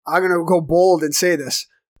I'm going to go bold and say this.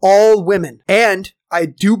 All women, and I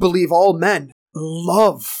do believe all men,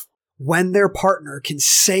 love when their partner can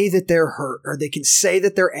say that they're hurt, or they can say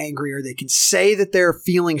that they're angry, or they can say that they're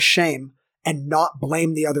feeling shame and not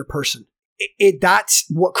blame the other person. That's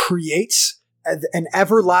what creates an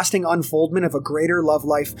everlasting unfoldment of a greater love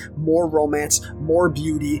life, more romance, more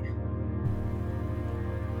beauty.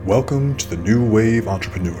 Welcome to the New Wave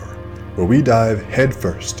Entrepreneur, where we dive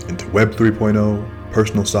headfirst into Web 3.0,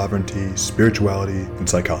 personal sovereignty, spirituality, and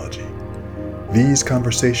psychology. These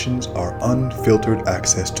conversations are unfiltered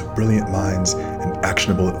access to brilliant minds and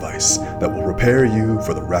actionable advice that will prepare you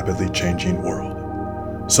for the rapidly changing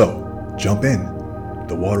world. So, jump in.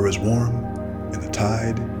 The water is warm and the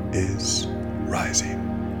tide is rising.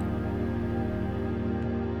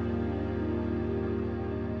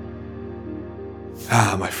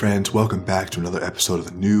 My friends, welcome back to another episode of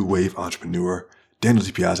the New Wave Entrepreneur. Daniel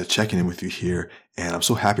DiPiazza checking in with you here, and I'm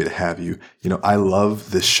so happy to have you. I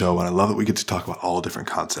love this show, and I love that we get to talk about all different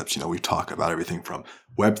concepts. We talk about everything from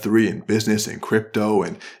Web3 and business and crypto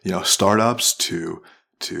and, startups to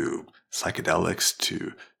psychedelics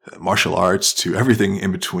to martial arts to everything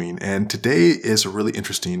in between. And today is a really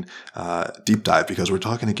interesting deep dive because we're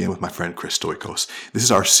talking again with my friend Chris Stoikos. This is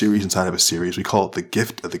our series inside of a series. We call it The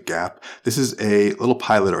Gift of the Gap. This is a little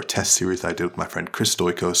pilot or test series that I did with my friend Chris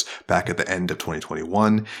Stoikos back at the end of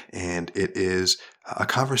 2021. And it is a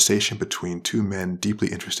conversation between two men deeply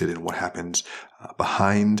interested in what happens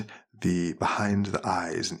behind the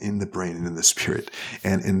eyes and in the brain and in the spirit.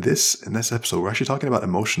 And in this episode, we're actually talking about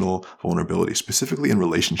emotional vulnerability, specifically in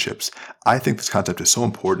relationships. I think this concept is so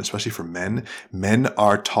important, especially for men. Men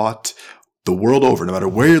are taught the world over, no matter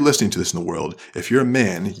where you're listening to this in the world. If you're a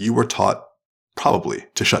man, you were taught probably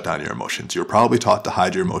to shut down your emotions. You're probably taught to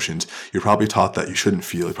hide your emotions. You're probably taught that you shouldn't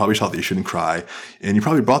feel. You're probably taught that you shouldn't cry. And you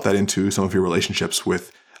probably brought that into some of your relationships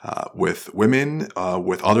with women,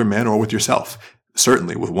 with other men, or with yourself.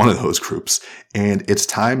 Certainly with one of those groups. And it's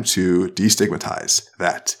time to destigmatize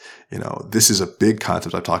that. This is a big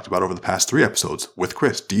concept I've talked about over the past 3 episodes with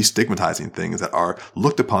Chris, destigmatizing things that are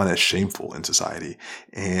looked upon as shameful in society.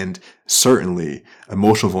 And certainly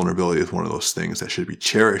emotional vulnerability is one of those things that should be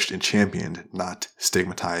cherished and championed, not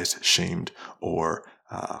stigmatized, shamed, or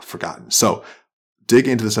forgotten. So dig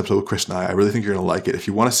into this episode with Chris and I. I really think you're going to like it. If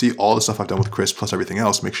you want to see all the stuff I've done with Chris plus everything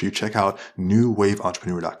else, make sure you check out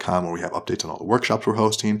newwaveentrepreneur.com, where we have updates on all the workshops we're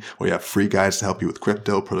hosting, where we have free guides to help you with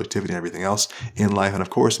crypto, productivity, and everything else in life. And of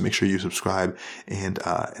course, make sure you subscribe and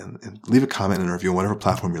leave a comment and a review on whatever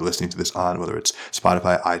platform you're listening to this on, whether it's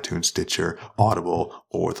Spotify, iTunes, Stitcher, Audible,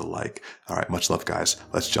 or the like. All right, much love, guys.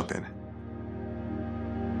 Let's jump in.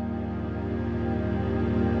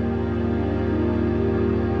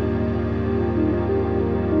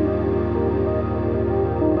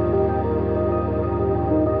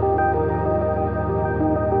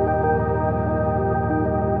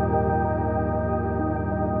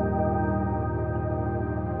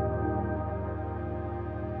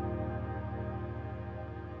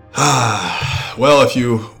 Well, if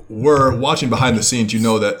you were watching behind the scenes, you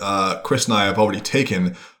know that Chris and I have already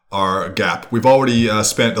taken our gap. We've already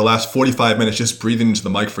spent the last 45 minutes just breathing into the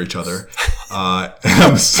mic for each other. And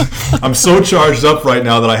I'm so charged up right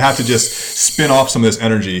now that I have to just spin off some of this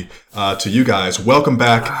energy to you guys. Welcome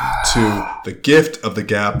back to The Gift of the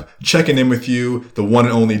Gap. Checking in with you, the one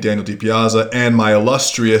and only Daniel DiPiazza, and my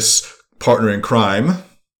illustrious partner in crime,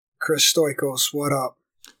 Chris Stoikos, what up?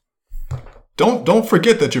 Don't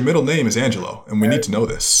forget that your middle name is Angelo, and we need to know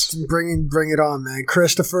this. Bring it on, man.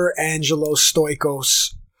 Christopher Angelo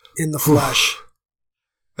Stoikos in the flesh.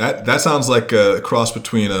 That sounds like a cross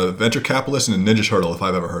between a venture capitalist and a Ninja Turtle, if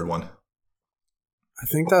I've ever heard one. I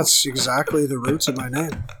think that's exactly the roots of my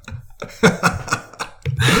name.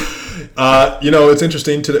 It's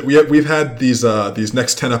interesting. Today we've had these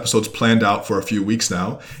next 10 episodes planned out for a few weeks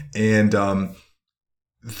now, and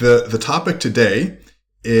the topic today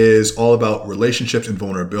is all about relationships and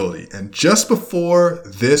vulnerability. And just before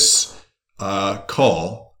this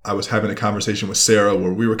call, I was having a conversation with Sarah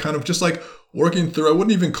where we were kind of just like working through, I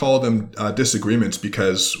wouldn't even call them disagreements,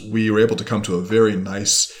 because we were able to come to a very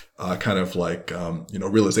nice kind of like,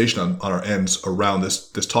 realization on our ends around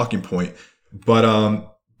this talking point. But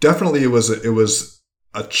definitely it was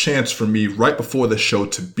a chance for me right before the show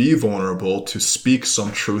to be vulnerable, to speak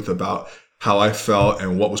some truth about how I felt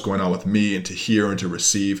and what was going on with me, and to hear and to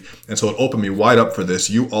receive. And so it opened me wide up for this.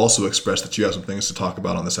 You also expressed that you have some things to talk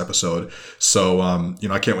about on this episode. So,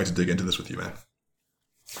 I can't wait to dig into this with you, man.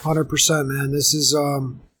 100%, man. This is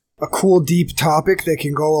a cool, deep topic that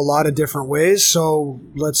can go a lot of different ways. So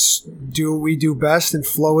let's do what we do best and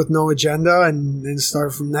flow with no agenda and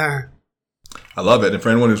start from there. I love it. And for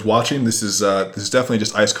anyone who's watching, this is definitely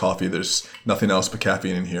just iced coffee. There's nothing else but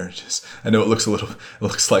caffeine in here. I know it looks like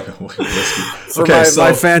a whiskey. For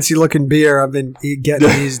my fancy looking beer, I've been getting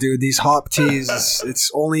these, dude. These hop teas. It's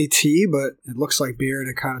only tea, but it looks like beer and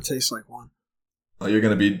it kind of tastes like one. Oh, you're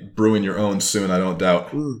going to be brewing your own soon, I don't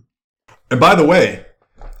doubt. And by the way,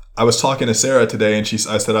 I was talking to Sarah today, and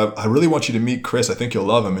I said, I really want you to meet Chris. I think you'll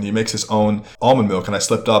love him. And he makes his own almond milk. And I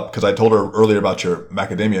slipped up because I told her earlier about your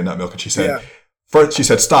macadamia nut milk. And she said, first, she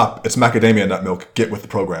said, stop. It's macadamia nut milk. Get with the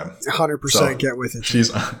program. 100% get with it.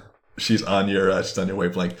 She's on your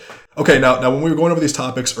wavelength. Okay, now when we were going over these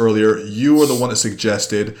topics earlier, you were the one that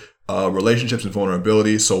suggested relationships and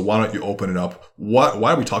vulnerability. So why don't you open it up? Why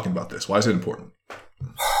are we talking about this? Why is it important?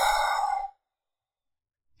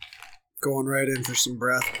 Going right in for some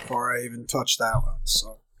breath before I even touch that one.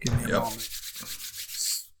 So give me a moment.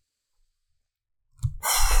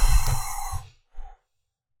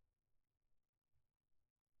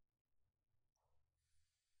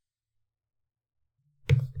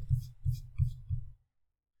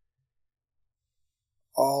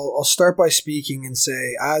 I'll start by speaking and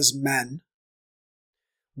say, as men,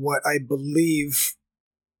 what I believe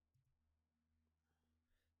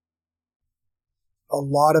a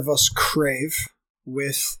lot of us crave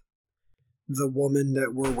with the woman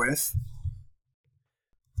that we're with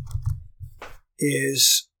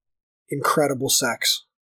is incredible sex.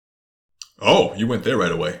 Oh, you went there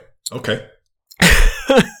right away. Okay.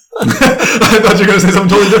 I thought you were going to say something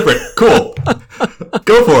totally different. Cool.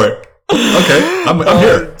 Go for it. Okay, I'm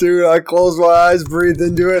here. Dude, I closed my eyes, breathed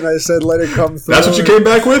into it, and I said, let it come through. That's what you came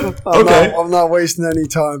back with? Okay. I'm not wasting any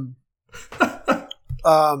time.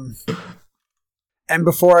 And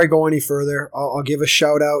before I go any further, I'll give a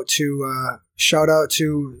shout out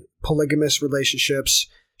to polygamous relationships,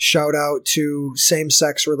 shout out to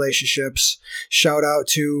same-sex relationships, shout out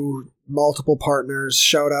to multiple partners,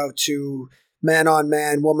 shout out to man on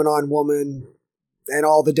man, woman on woman, and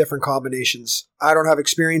all the different combinations. I don't have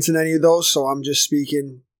experience in any of those, so I'm just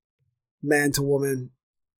speaking man to woman,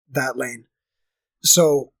 that lane.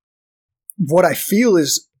 So what I feel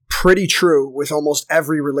is pretty true with almost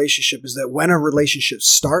every relationship is that when a relationship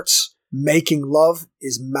starts, making love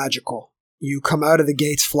is magical. You come out of the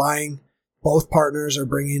gates flying. Both partners are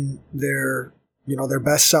bringing their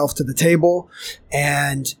best self to the table,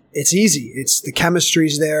 and it's easy. It's the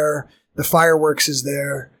chemistry's there. The fireworks is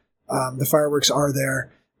there. The fireworks are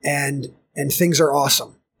there, and things are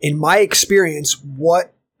awesome. In my experience,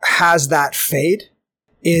 what has that fade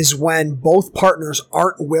is when both partners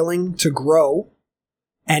aren't willing to grow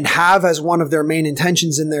and have as one of their main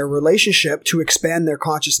intentions in their relationship to expand their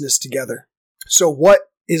consciousness together. So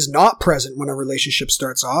what is not present when a relationship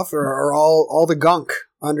starts off are all the gunk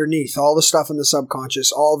underneath, all the stuff in the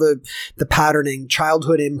subconscious, all the patterning,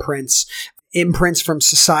 childhood imprints from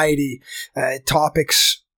society,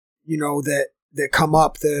 topics, that come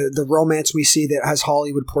up, the romance we see that as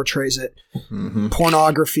Hollywood portrays it,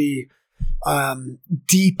 pornography,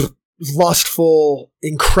 deep, lustful,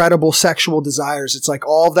 incredible sexual desires. It's like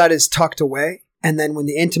all of that is tucked away. And then when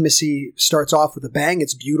the intimacy starts off with a bang,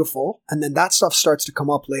 it's beautiful. And then that stuff starts to come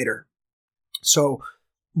up later. So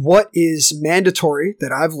what is mandatory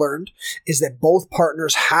that I've learned is that both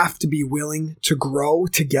partners have to be willing to grow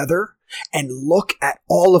together and look at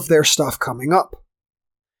all of their stuff coming up.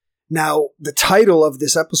 Now, the title of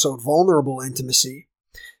this episode, Vulnerable Intimacy,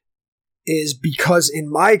 is because in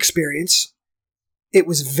my experience, it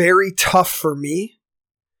was very tough for me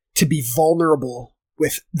to be vulnerable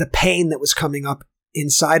with the pain that was coming up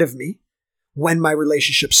inside of me when my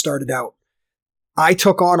relationship started out. I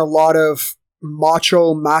took on a lot of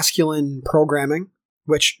macho masculine programming,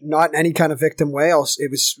 which not in any kind of victim way. It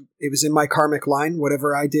was in my karmic line,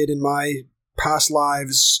 whatever I did in my past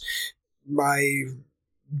lives, my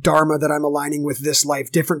dharma that I'm aligning with this life,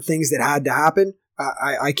 different things that had to happen.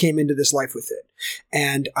 I came into this life with it.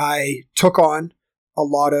 And I took on a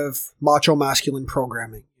lot of macho masculine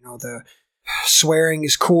programming. The swearing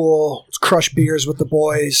is cool. Crush beers with the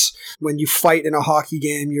boys. When you fight in a hockey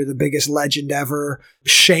game, you're the biggest legend ever.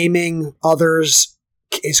 Shaming others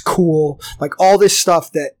is cool. Like all this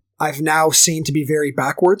stuff that I've now seen to be very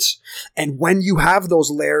backwards. And when you have those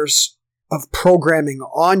layers of programming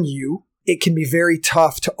on you, it can be very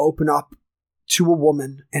tough to open up to a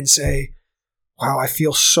woman and say, wow, I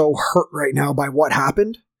feel so hurt right now by what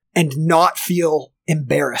happened, and not feel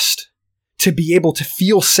embarrassed. To be able to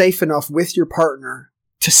feel safe enough with your partner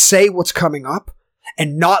to say what's coming up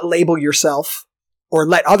and not label yourself or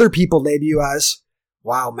let other people label you as,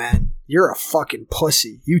 wow, man, you're a fucking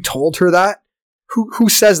pussy. You told her that? Who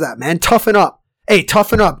says that, man? Toughen up. Hey,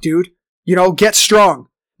 toughen up, dude. Get strong.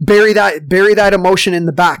 Bury that emotion in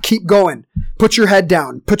the back. Keep going. Put your head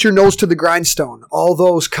down. Put your nose to the grindstone. All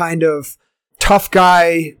those kind of tough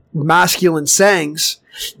guy, masculine sayings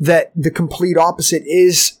that the complete opposite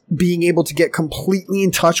is being able to get completely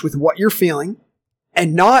in touch with what you're feeling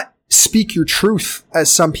and not speak your truth, as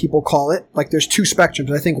some people call it. Like there's two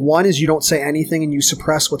spectrums. I think one is you don't say anything and you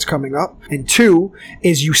suppress what's coming up. And two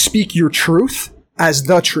is you speak your truth as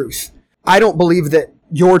the truth. I don't believe that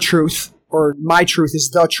your truth or my truth is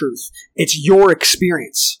the truth. It's your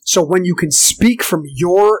experience. So when you can speak from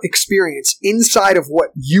your experience inside of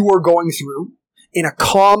what you are going through in a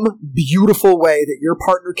calm, beautiful way that your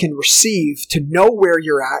partner can receive to know where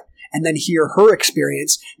you're at and then hear her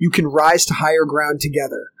experience, you can rise to higher ground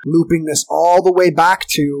together. Looping this all the way back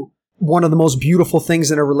to one of the most beautiful things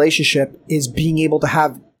in a relationship is being able to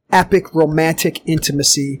have epic romantic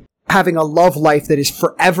intimacy, having a love life that is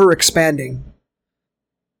forever expanding,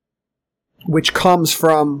 which comes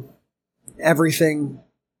from everything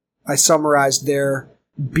I summarized there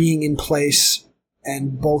being in place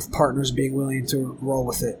and both partners being willing to roll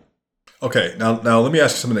with it. Okay, now let me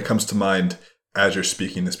ask you something that comes to mind as you're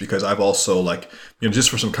speaking this, because I've also just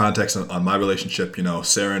for some context on my relationship,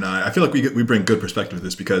 Sarah and I feel like we bring good perspective to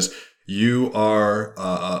this because you are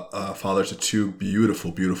a father to two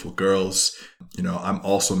beautiful, beautiful girls. I'm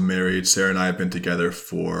also married. Sarah and I have been together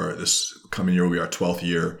for this coming year. We are 12th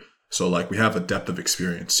year. So we have a depth of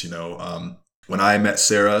experience, when I met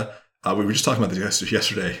Sarah, we were just talking about this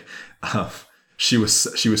yesterday. She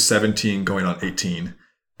was 17 going on 18,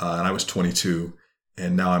 and I was 22,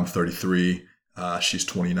 and now I'm 33. She's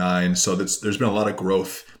 29. So there's been a lot of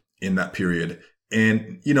growth in that period.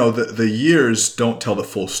 And, the years don't tell the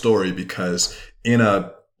full story because in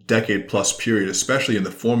a decade plus period, especially in the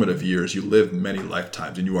formative years, you live many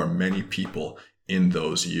lifetimes and you are many people in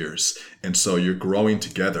those years. And so you're growing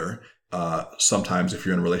together. Sometimes if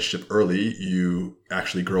you're in a relationship early, you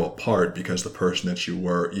actually grow apart because the person that you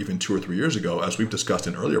were even 2 or 3 years ago, as we've discussed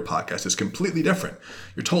in earlier podcasts, is completely different.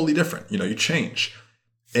 You're totally different. You change.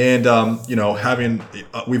 And,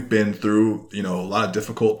 we've been through, a lot of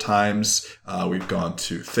difficult times. We've gone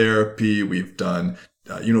to therapy. We've done,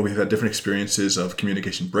 we've had different experiences of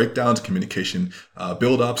communication breakdowns, communication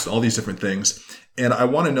buildups, all these different things. And I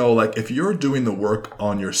want to know, if you're doing the work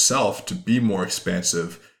on yourself to be more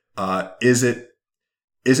expansive, is it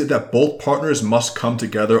that both partners must come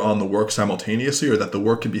together on the work simultaneously, or that the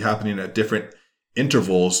work can be happening at different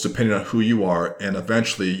intervals depending on who you are, and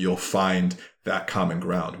eventually you'll find that common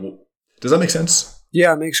ground? Does that make sense?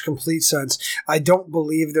 Yeah, it makes complete sense. I don't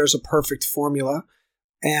believe there's a perfect formula,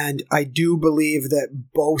 and I do believe that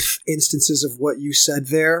both instances of what you said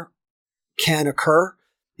there can occur.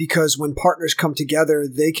 Because when partners come together,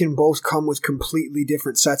 they can both come with completely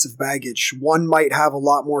different sets of baggage. One might have a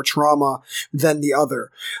lot more trauma than the other.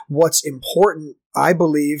 What's important, I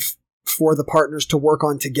believe, for the partners to work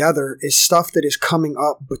on together is stuff that is coming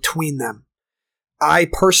up between them. I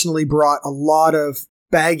personally brought a lot of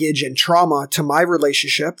baggage and trauma to my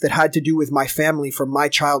relationship that had to do with my family from my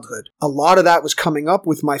childhood. A lot of that was coming up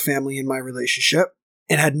with my family in my relationship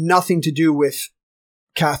and had nothing to do with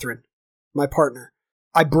Catherine, my partner.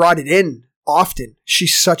 I brought it in often.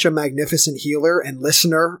 She's such a magnificent healer and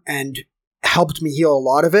listener and helped me heal a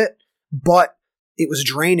lot of it, but it was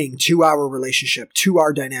draining to our relationship, to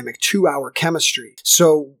our dynamic, to our chemistry.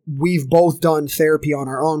 So we've both done therapy on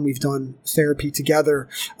our own. We've done therapy together.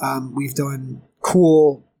 We've done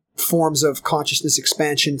cool forms of consciousness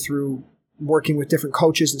expansion through working with different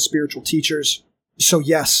coaches and spiritual teachers. So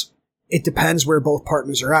yes, it depends where both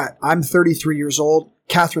partners are at. I'm 33 years old.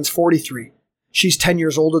 Catherine's 43. She's 10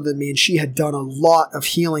 years older than me, and she had done a lot of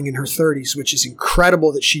healing in her 30s, which is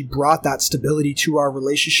incredible that she brought that stability to our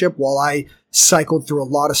relationship while I cycled through a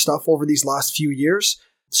lot of stuff over these last few years.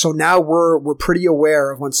 So now we're pretty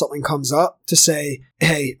aware of when something comes up to say,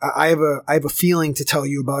 hey, I have a feeling to tell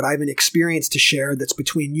you about. I have an experience to share that's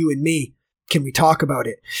between you and me. Can we talk about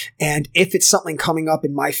it? And if it's something coming up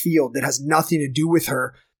in my field that has nothing to do with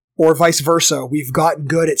her, or vice versa, we've gotten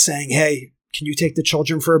good at saying, hey, can you take the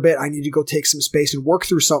children for a bit? I need to go take some space and work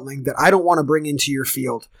through something that I don't want to bring into your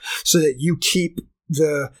field, so that you keep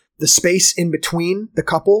the space in between the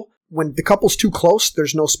couple. When the couple's too close,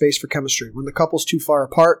 there's no space for chemistry. When the couple's too far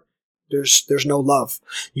apart, there's no love.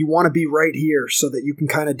 You want to be right here so that you can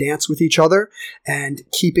kind of dance with each other, and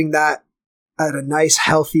keeping that at a nice,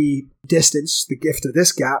 healthy distance, the gift of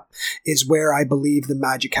this gap, is where I believe the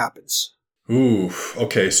magic happens. Ooh,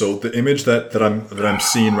 okay. So the image that I'm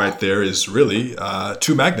seeing right there is really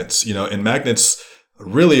two magnets, and magnets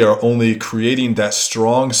really are only creating that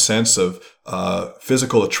strong sense of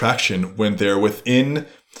physical attraction when they're within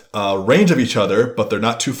range of each other, but they're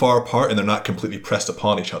not too far apart and they're not completely pressed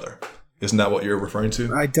upon each other. Isn't that what you're referring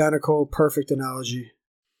to? Identical, perfect analogy.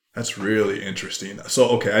 That's really interesting. So,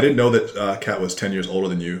 okay, I didn't know that Kat was 10 years older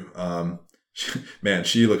than you. Man,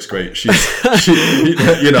 she looks great. She,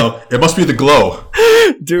 it must be the glow.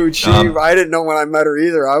 Dude, I didn't know when I met her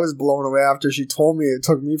either. I was blown away after she told me. It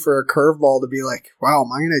took me for a curveball to be like, wow,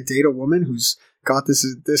 am I going to date a woman who's got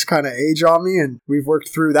this kind of age on me? And we've worked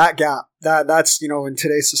through that gap. That's, in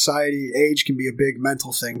today's society, age can be a big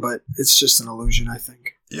mental thing, but it's just an illusion, I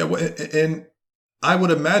think. Yeah, and I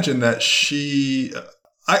would imagine that she...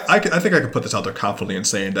 I think I could put this out there confidently in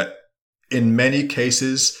saying that in many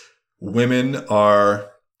cases, women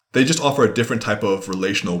they just offer a different type of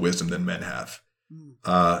relational wisdom than men have.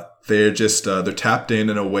 They're just, they're tapped in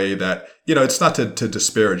a way that, it's not to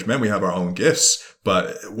disparage men. We have our own gifts,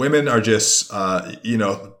 but women are just,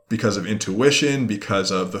 because of intuition,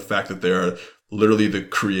 because of the fact that they're literally the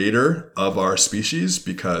creator of our species,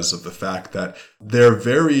 because of the fact that they're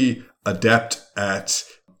very adept at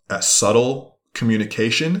subtle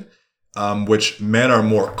communication, which men are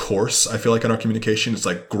more coarse. I feel like in our communication, it's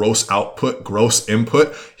like gross output, gross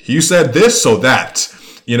input. You said this, so that,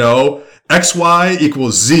 XY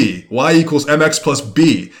equals Z, Y equals MX plus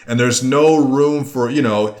B. And there's no room for,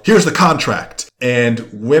 here's the contract. And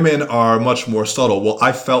women are much more subtle. Well,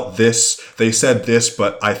 I felt this, they said this,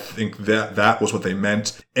 but I think that was what they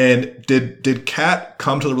meant. And did Kat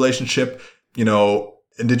come to the relationship,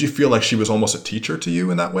 and did you feel like she was almost a teacher to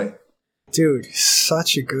you in that way? Dude,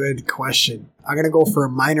 such a good question. I'm going to go for a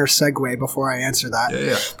minor segue before I answer that.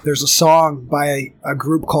 Yeah. There's a song by a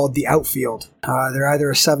group called The Outfield. They're either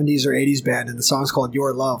a 70s or 80s band, and the song's called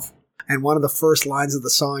Your Love. And one of the first lines of the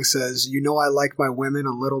song says, I like my women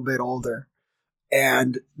a little bit older.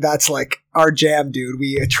 And that's like our jam, dude.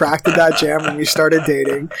 We attracted that jam when we started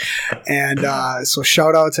dating. And so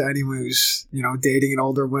shout out to anyone who's, dating an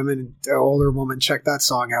older woman. Check that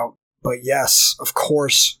song out. But yes, of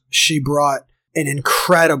course, she brought an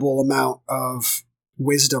incredible amount of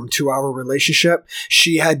wisdom to our relationship.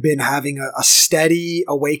 She had been having a steady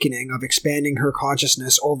awakening of expanding her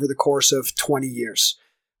consciousness over the course of 20 years.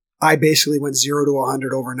 I basically went 0 to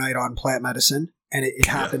 100 overnight on plant medicine, and it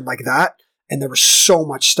happened like that. And there was so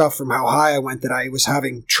much stuff from how high I went that I was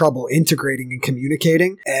having trouble integrating and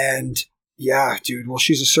communicating. And yeah, dude, well,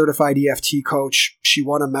 she's a certified EFT coach. She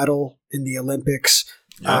won a medal in the Olympics.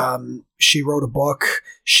 Yeah. She wrote a book.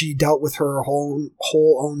 She dealt with her whole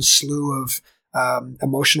own slew of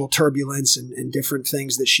emotional turbulence and different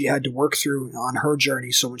things that she had to work through on her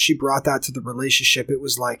journey. So when she brought that to the relationship, it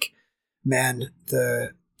was like, man,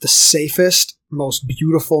 the safest, most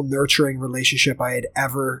beautiful, nurturing relationship I had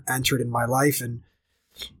ever entered in my life. And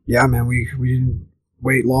yeah, man, we didn't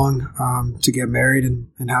wait long to get married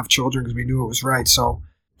and have children because we knew it was right. So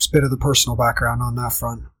it's a bit of the personal background on that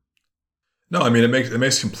front. No, I mean, it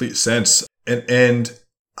makes complete sense. And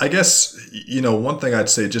I guess, one thing I'd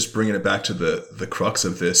say, just bringing it back to the crux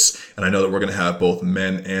of this, and I know that we're going to have both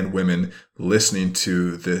men and women listening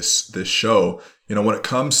to this show, when it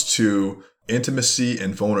comes to intimacy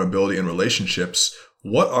and vulnerability in relationships,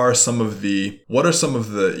 what are some of the,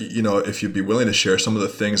 if you'd be willing to share some of the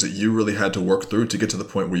things that you really had to work through to get to the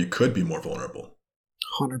point where you could be more vulnerable?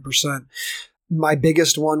 100%. My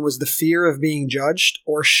biggest one was the fear of being judged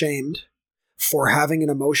or shamed for having an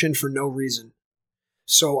emotion for no reason.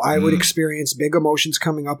 So I would experience big emotions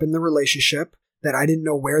coming up in the relationship that I didn't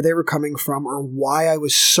know where they were coming from or why I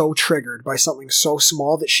was so triggered by something so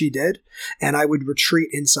small that she did. And I would retreat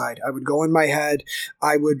inside. I would go in my head.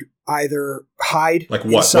 I would either hide. Like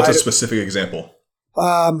what? What's a specific example?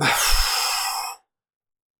 The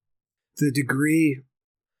degree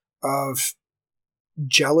of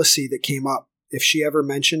jealousy that came up if she ever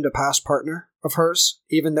mentioned a past partner of hers,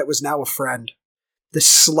 even that was now a friend. The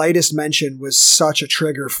slightest mention was such a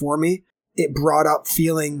trigger for me. It brought up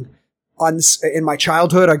feeling, in my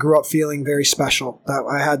childhood, I grew up feeling very special.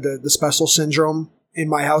 I had the special syndrome in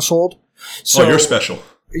my household. So, you're special.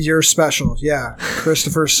 You're special, yeah.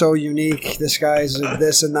 Christopher's so unique. This guy's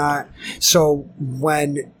this and that. So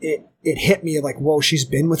when it hit me like, whoa, she's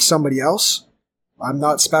been with somebody else? I'm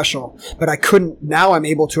not special. But now I'm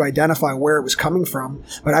able to identify where it was coming from.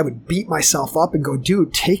 But I would beat myself up and go,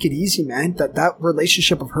 dude, take it easy, man. That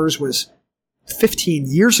relationship of hers was 15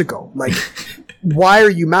 years ago. Like, why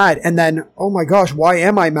are you mad? And then, oh my gosh, why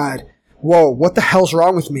am I mad? Whoa, what the hell's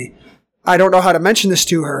wrong with me? I don't know how to mention this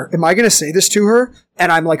to her. Am I going to say this to her?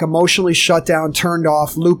 And I'm like emotionally shut down, turned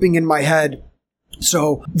off, looping in my head.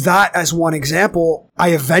 So that as one example, I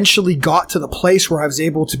eventually got to the place where I was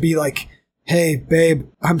able to be like, hey, babe,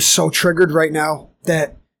 I'm so triggered right now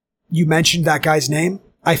that you mentioned that guy's name.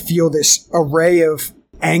 I feel this array of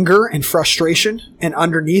anger and frustration. And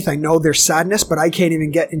underneath, I know there's sadness, but I can't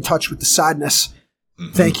even get in touch with the sadness.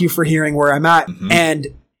 Mm-hmm. Thank you for hearing where I'm at. Mm-hmm. And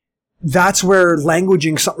that's where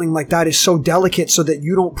languaging something like that is so delicate, so that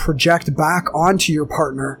you don't project back onto your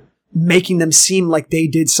partner, making them seem like they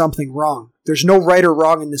did something wrong. There's no right or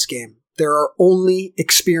wrong in this game. There are only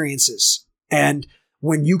experiences. And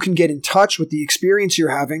when you can get in touch with the experience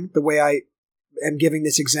you're having, the way I am giving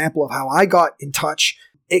this example of how I got in touch,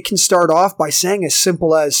 it can start off by saying as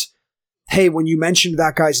simple as, hey, when you mentioned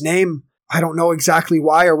that guy's name, I don't know exactly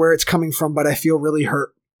why or where it's coming from, but I feel really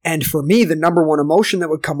hurt. And for me, the number one emotion that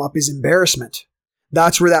would come up is embarrassment.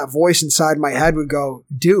 That's where that voice inside my head would go,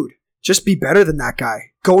 dude, just be better than that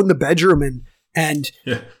guy. Go in the bedroom and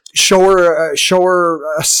show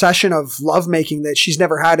her a session of lovemaking that she's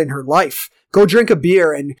never had in her life. Go drink a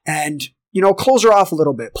beer and close her off a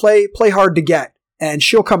little bit. Play hard to get, and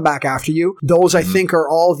she'll come back after you. Those, I think, are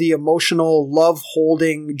all the emotional,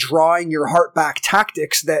 love-holding, drawing your heart back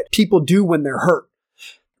tactics that people do when they're hurt.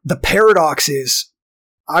 The paradox is,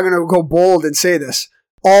 I'm going to go bold and say this,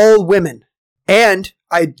 all women, and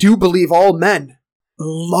I do believe all men,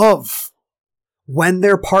 love when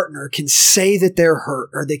their partner can say that they're hurt,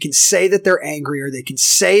 or they can say that they're angry, or they can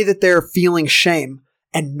say that they're feeling shame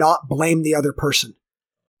and not blame the other person.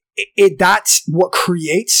 That's what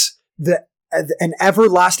creates an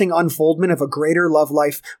everlasting unfoldment of a greater love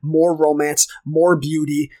life, more romance, more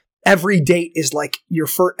beauty. Every date is like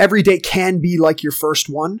every date can be like your first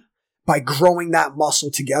one, by growing that muscle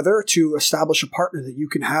together to establish a partner that you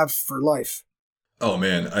can have for life. Oh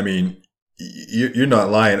man, I mean, you're not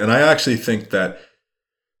lying. And I actually think that,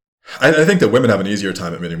 I think that women have an easier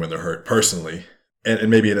time admitting when they're hurt, personally, and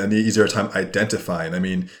maybe an easier time identifying. I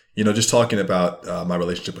mean, just talking about my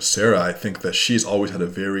relationship with Sarah, I think that she's always had a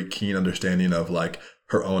very keen understanding of like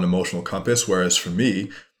her own emotional compass. Whereas for me,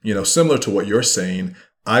 similar to what you're saying,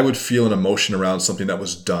 I would feel an emotion around something that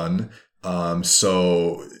was done.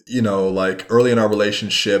 So, like early in our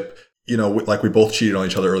relationship, like we both cheated on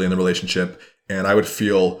each other early in the relationship, and I would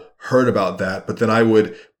feel hurt about that. But then I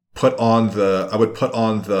would put on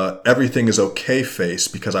the everything is okay face,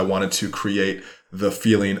 because I wanted to create the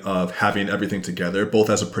feeling of having everything together, both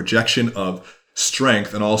as a projection of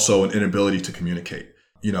strength and also an inability to communicate.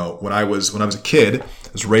 When I was a kid, I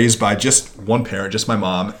was raised by just one parent, just my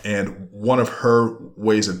mom. And one of her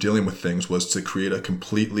ways of dealing with things was to create a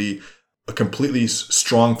completely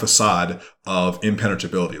strong facade of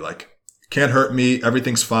impenetrability. Like, can't hurt me.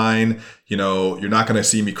 Everything's fine. You're not going to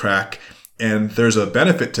see me crack. And there's a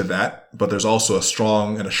benefit to that, but there's also a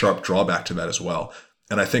strong and a sharp drawback to that as well.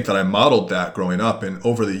 And I think that I modeled that growing up. And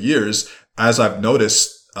over the years, as I've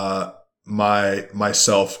noticed,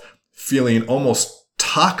 myself feeling almost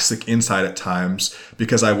toxic inside at times,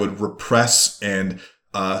 because I would repress and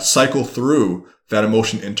cycle through that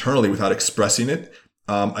emotion internally without expressing it.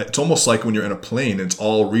 It's almost like when you're in a plane, it's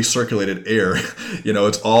all recirculated air.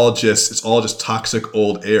 It's all just toxic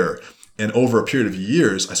old air. And over a period of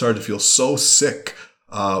years, I started to feel so sick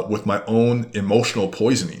with my own emotional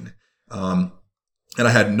poisoning. And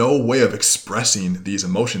I had no way of expressing these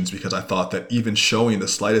emotions, because I thought that even showing the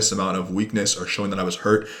slightest amount of weakness or showing that I was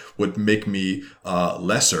hurt would make me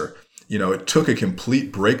lesser. It took a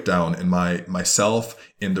complete breakdown in myself,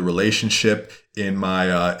 in the relationship, in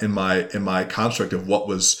my construct of what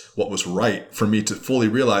was right, for me to fully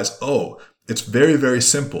realize, oh, it's very, very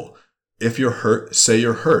simple. If you're hurt, say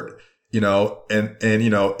you're hurt. And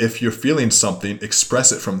if you're feeling something,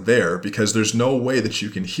 express it from there, because there's no way that you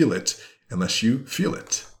can heal it unless you feel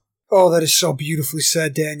it. Oh, that is so beautifully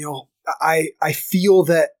said, Daniel. I feel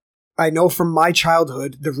that, I know from my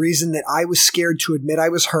childhood, the reason that I was scared to admit I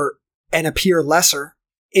was hurt and appear lesser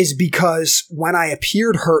is because when I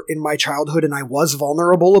appeared hurt in my childhood and I was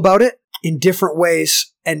vulnerable about it in different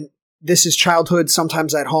ways, and this is childhood,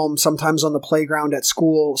 sometimes at home, sometimes on the playground at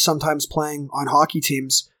school, sometimes playing on hockey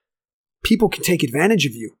teams, people can take advantage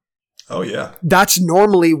of you. Oh, yeah. That's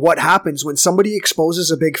normally what happens when somebody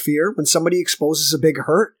exposes a big fear, when somebody exposes a big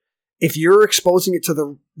hurt. If you're exposing it to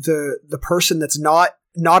the person that's not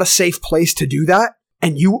a safe place to do that,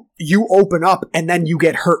 and you open up and then you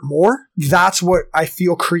get hurt more, that's what I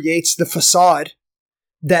feel creates the facade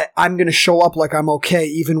that I'm going to show up like I'm okay,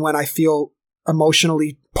 even when I feel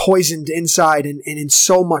emotionally poisoned inside and in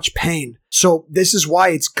so much pain. So this is why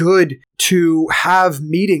it's good to have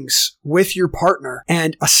meetings with your partner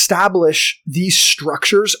and establish these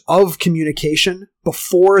structures of communication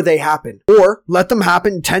before they happen, or let them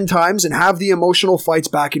happen 10 times and have the emotional fights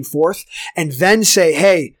back and forth, and then say,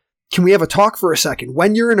 hey, can we have a talk for a second?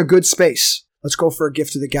 When you're in a good space, let's go for a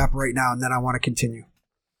gift of the gap right now, and then I want to continue.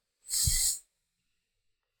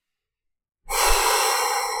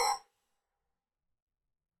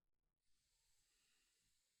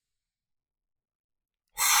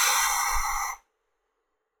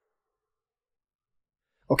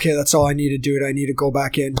 Okay, that's all I need to do. I need to go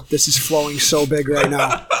back in. This is flowing so big right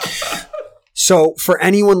now. So for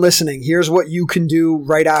anyone listening, here's what you can do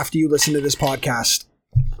right after you listen to this podcast.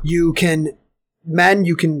 You can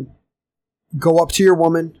go up to your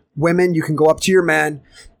woman. Women, you can go up to your man,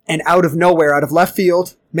 and out of nowhere, out of left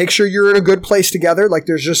field, make sure you're in a good place together. Like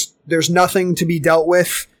there's nothing to be dealt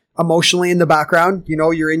with emotionally in the background. You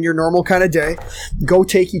know, you're in your normal kind of day. Go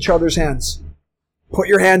take each other's hands. Put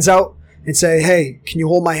your hands out and say, hey, can you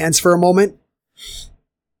hold my hands for a moment?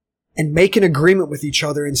 And make an agreement with each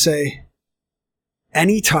other and say,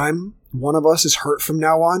 anytime one of us is hurt from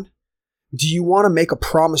now on, do you want to make a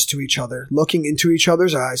promise to each other, looking into each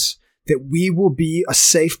other's eyes, that we will be a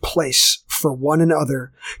safe place for one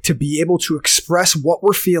another to be able to express what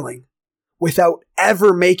we're feeling without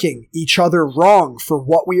ever making each other wrong for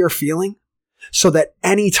what we are feeling, so that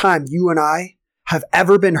anytime you and I have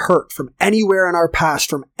ever been hurt from anywhere in our past,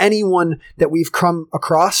 from anyone that we've come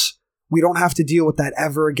across, we don't have to deal with that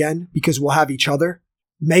ever again because we'll have each other.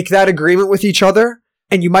 Make that agreement with each other,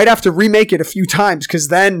 and you might have to remake it a few times because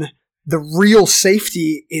then the real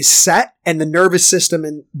safety is set and the nervous system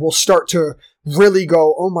will start to really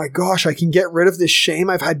go, oh my gosh, I can get rid of this shame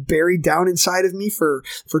I've had buried down inside of me for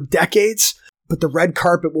decades. But the red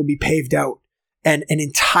carpet will be paved out and an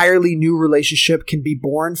entirely new relationship can be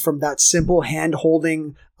born from that simple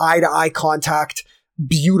hand-holding, eye-to-eye contact,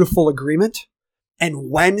 beautiful agreement. And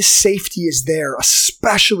when safety is there,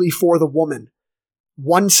 especially for the woman,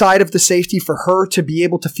 one side of the safety for her to be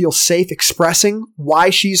able to feel safe expressing why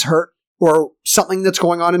she's hurt or something that's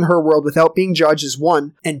going on in her world without being judged is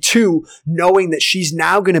one. And two, knowing that she's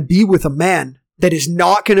now going to be with a man that is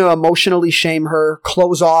not going to emotionally shame her,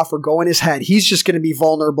 close off, or go in his head. He's just going to be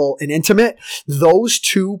vulnerable and intimate. Those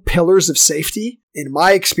two pillars of safety, in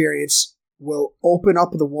my experience, will open up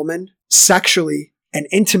the woman sexually and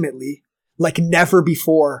intimately like never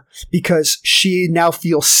before, because she now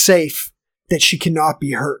feels safe that she cannot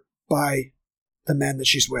be hurt by the man that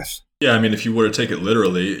she's with. Yeah, I mean, if you were to take it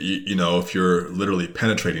literally, you know, if you're literally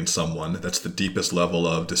penetrating someone, that's the deepest level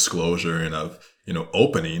of disclosure and of, you know,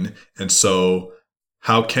 opening. And so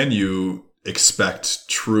how can you expect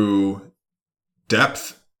true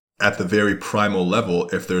depth at the very primal level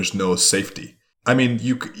if there's no safety? I mean,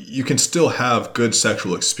 you can still have good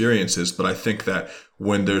sexual experiences, but I think that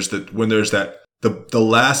when there's the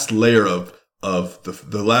last layer of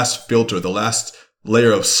the last filter, the last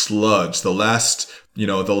layer of sludge, the last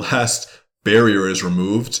barrier is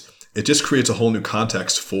removed, it just creates a whole new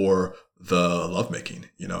context for the lovemaking.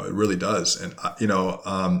 You know, it really does. And,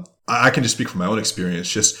 I can just speak from my own experience,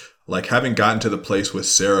 just like having gotten to the place with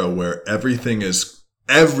Sarah where everything is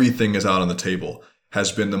out on the table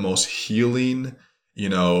has been the most healing,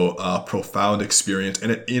 profound experience.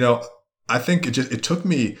 And I think it took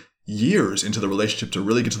me years into the relationship to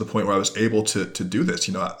really get to the point where I was able to do this.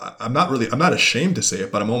 I'm not ashamed to say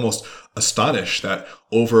it, but I'm almost astonished that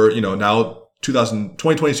over, now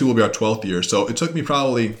 2022 will be our 12th year. So it took me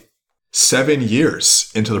probably 7 years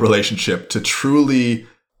into the relationship to truly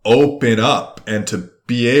open up and to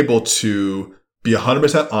be able to be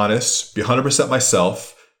 100% honest, be 100%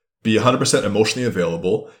 myself, be 100% emotionally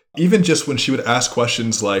available. Even just when she would ask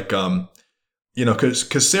questions like,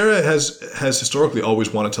 because Sarah has historically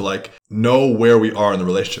always wanted to like know where we are in the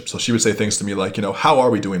relationship. So she would say things to me like, how are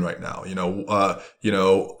we doing right now?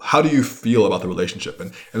 How do you feel about the relationship?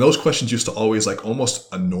 And those questions used to always like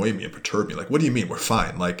almost annoy me and perturb me. Like, what do you mean we're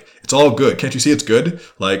fine? Like, it's all good. Can't you see it's good?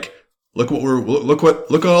 Like, look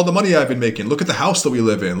at all the money I've been making. Look at the house that we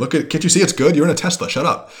live in. Can't you see it's good? You're in a Tesla. Shut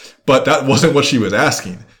up. But that wasn't what she was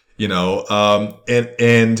asking,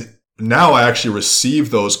 and now I actually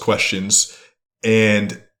receive those questions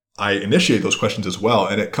and I initiate those questions as well.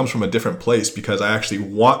 And it comes from a different place because I actually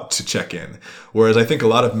want to check in. Whereas I think a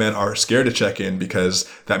lot of men are scared to check in because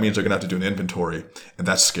that means they're going to have to do an inventory. And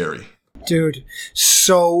that's scary. Dude,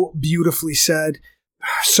 so beautifully said.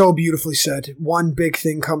 So beautifully said. One big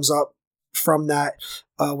thing comes up from that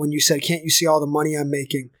when you said, can't you see all the money I'm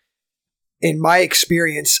making? In my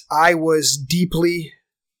experience, I was deeply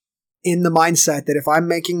in the mindset that if I'm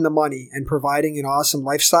making the money and providing an awesome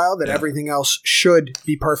lifestyle, that everything else should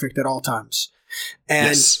be perfect at all times.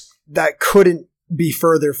 And that couldn't be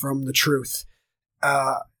further from the truth.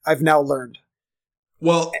 I've now learned.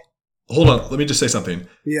 Well, hold on. Let me just say something.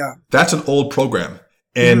 Yeah. That's an old program.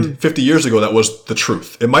 And 50 years ago, that was the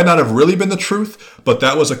truth. It might not have really been the truth, but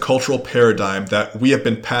that was a cultural paradigm that we have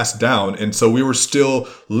been passed down. And so we were still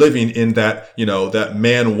living in that, that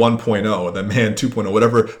man 1.0, that man 2.0,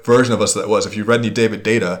 whatever version of us that was. If you read any David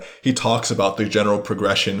Data, he talks about the general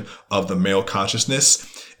progression of the male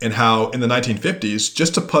consciousness and how in the 1950s,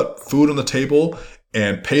 just to put food on the table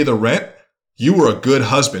and pay the rent, you were a good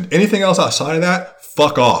husband. Anything else outside of that,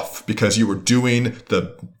 fuck off, because you were doing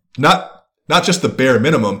the, not just the bare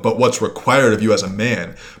minimum, but what's required of you as a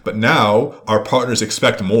man. But now our partners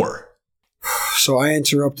expect more. So I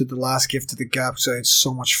interrupted the last gift to the gap because I had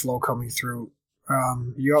so much flow coming through.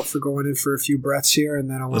 You up for going in for a few breaths here, and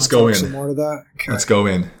then I want to talk some more to that? Okay. Let's go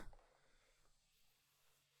in.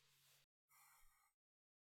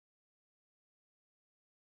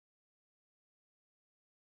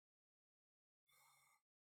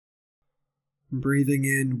 Breathing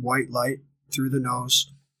in white light through the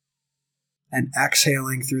nose and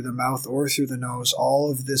exhaling through the mouth or through the nose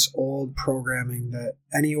all of this old programming, that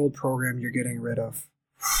any old program you're getting rid of.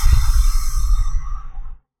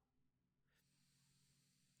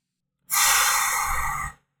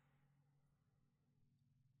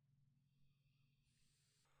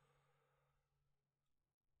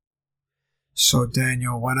 So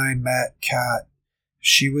Daniel, when I met Kat,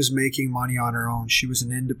 she was making money on her own. She was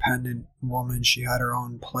an independent woman. She had her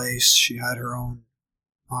own place. She had her own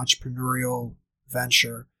entrepreneurial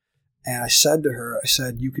venture. And I said to her,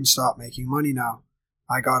 you can stop making money now.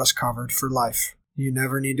 I got us covered for life. You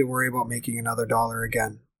never need to worry about making another dollar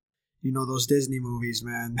again. You know those Disney movies,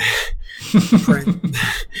 man.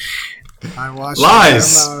 I watched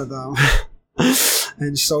Lies. a amount of them.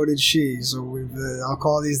 And so did she. So I'll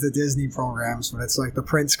call these the Disney programs, but it's like the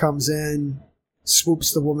prince comes in,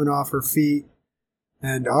 swoops the woman off her feet,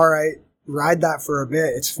 and all right, ride that for a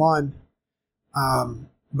bit. It's fun.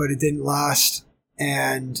 But it didn't last.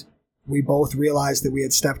 And we both realized that we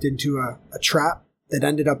had stepped into a trap that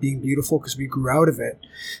ended up being beautiful because we grew out of it.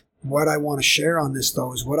 What I want to share on this,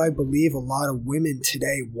 though, is what I believe a lot of women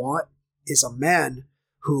today want is a man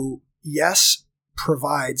who, yes,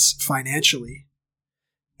 provides financially,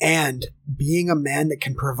 and being a man that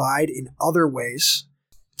can provide in other ways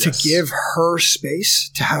to give her space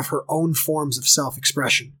to have her own forms of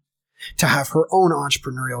self-expression, to have her own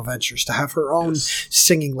entrepreneurial ventures, to have her own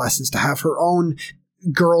singing lessons, to have her own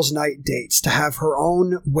girls' night dates, to have her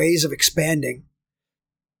own ways of expanding,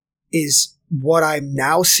 is what I'm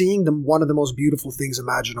now seeing one of the most beautiful things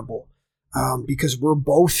imaginable. Because we're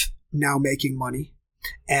both now making money.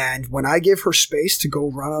 And when I give her space to go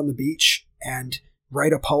run on the beach and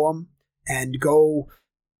write a poem and go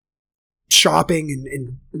shopping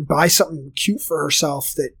and buy something cute for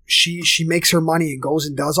herself, that she makes her money and goes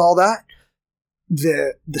and does all that,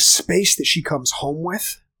 the space that she comes home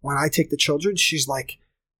with when I take the children, she's like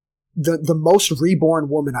the most reborn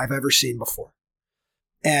woman I've ever seen before.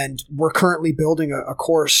 And we're currently building a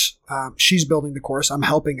course. She's building the course. I'm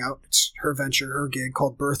helping out. It's her venture, her gig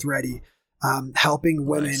called Birth Ready, helping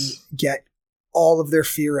women get all of their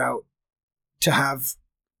fear out to have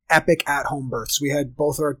epic at-home births. We had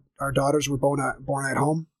both our daughters were born at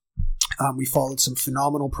home. We followed some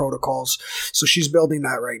phenomenal protocols. So she's building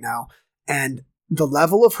that right now. And the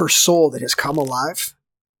level of her soul that has come alive,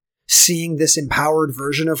 seeing this empowered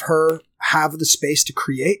version of her have the space to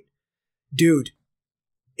create, dude,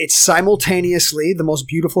 it's simultaneously the most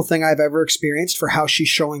beautiful thing I've ever experienced for how she's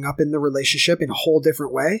showing up in the relationship in a whole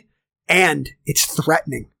different way. And it's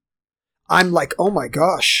threatening. I'm like, oh my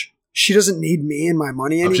gosh, she doesn't need me and my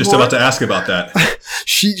money anymore. I was just about to ask about that.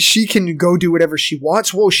 She can go do whatever she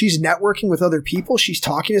wants. Whoa, she's networking with other people. She's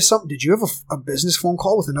talking to something. Did you have a business phone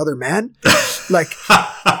call with another man? Like,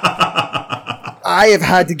 I have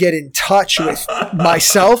had to get in touch with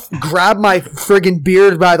myself, grab my friggin'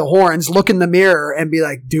 beard by the horns, look in the mirror and be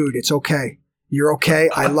like, dude, it's okay. You're okay.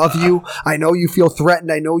 I love you. I know you feel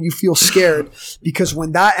threatened. I know you feel scared, because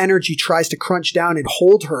when that energy tries to crunch down and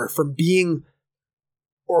hold her from being,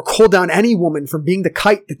 or hold down any woman from being the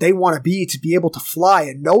kite that they want to be able to fly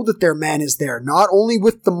and know that their man is there, not only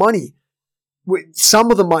with the money, with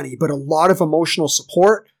some of the money, but a lot of emotional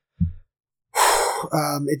support.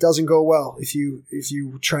 It doesn't go well if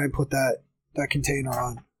you try and put that container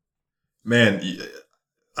on. Man,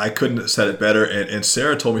 I couldn't have said it better. And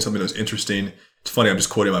Sarah told me something that was interesting. It's funny, I'm just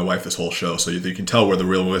quoting my wife this whole show, so you can tell where the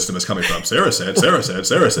real wisdom is coming from. Sarah said.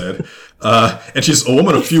 And she's a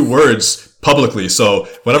woman of few words publicly. So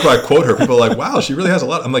whenever I quote her, people are like, wow, she really has a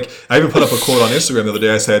lot. I'm like, I even put up a quote on Instagram the other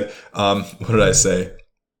day. I said, what did I say?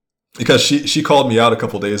 Because she called me out a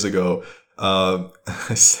couple days ago.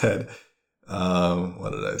 I said,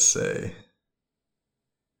 what did I say?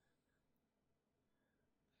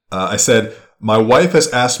 I said, my wife has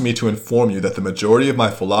asked me to inform you that the majority of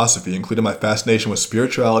my philosophy, including my fascination with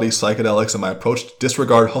spirituality, psychedelics, and my approach to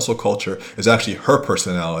disregard hustle culture, is actually her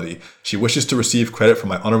personality. She wishes to receive credit for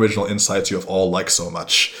my unoriginal insights you have all liked so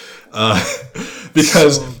much.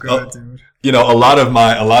 Because so good, dude. a lot of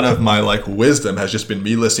my like wisdom has just been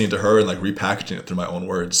me listening to her and like repackaging it through my own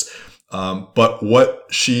words. But what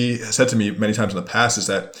she has said to me many times in the past is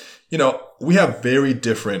that, we have very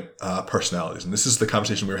different personalities. And this is the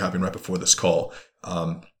conversation we were having right before this call.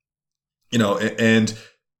 And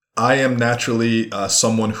I am naturally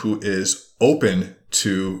someone who is open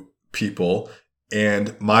to people,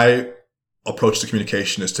 and my approach to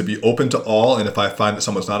communication is to be open to all. And if I find that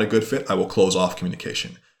someone's not a good fit, I will close off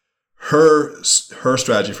communication. Her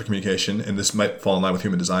strategy for communication, and this might fall in line with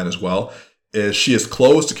human design as well, is she is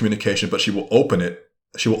closed to communication, but she will open it.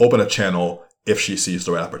 She will open a channel if she sees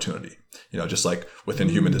the right opportunity. Just like within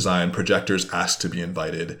human design, projectors ask to be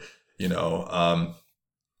invited. And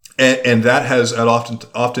that has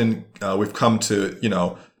often we've come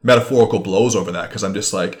to metaphorical blows over that, because I'm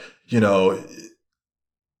just like,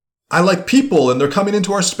 I like people and they're coming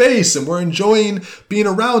into our space and we're enjoying being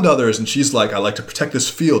around others. And she's like, I like to protect this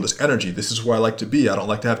field, this energy. This is where I like to be. I don't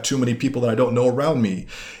like to have too many people that I don't know around me.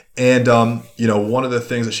 And, one of the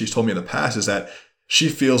things that she's told me in the past is that she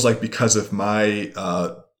feels like because of my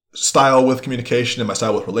style with communication and my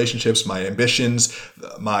style with relationships, my ambitions,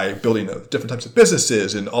 my building of different types of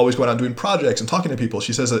businesses and always going out doing projects and talking to people,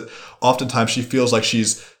 she says that oftentimes she feels like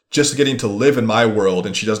she's just getting to live in my world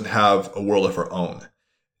and she doesn't have a world of her own.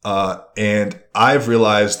 And I've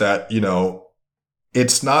realized that,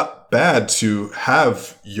 it's not bad to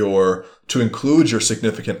include your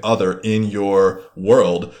significant other in your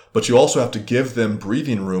world, but you also have to give them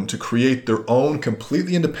breathing room to create their own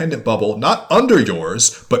completely independent bubble, not under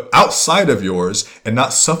yours, but outside of yours, and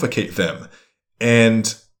not suffocate them.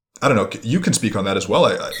 And I don't know, you can speak on that as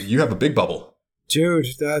well. You have a big bubble. Dude,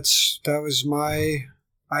 that was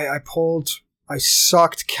I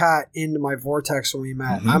sucked Kat into my vortex when we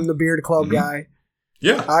met. Mm-hmm. I'm the Beard Club guy.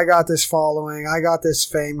 Yeah. I got this following. I got this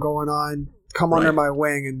fame going on. Come under my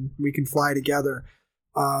wing and we can fly together.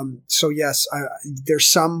 So yes, there's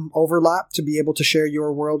some overlap to be able to share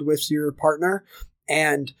your world with your partner.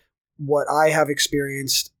 And what I have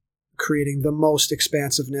experienced creating the most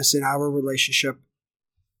expansiveness in our relationship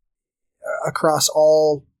across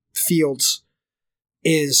all fields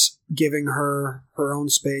is giving her her own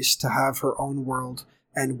space to have her own world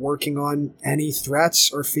and working on any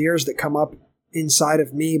threats or fears that come up inside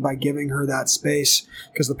of me by giving her that space.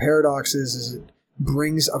 Because the paradox is it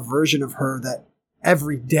brings a version of her that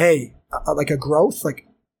every day, like a growth, like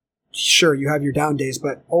sure, you have your down days,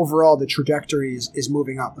 but overall the trajectory is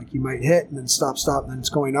moving up. Like you might hit and then stop, and then it's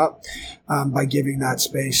going up by giving that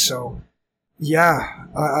space. So yeah,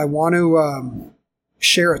 I want to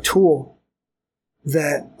share a tool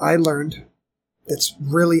that I learned that's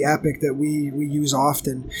really epic that we use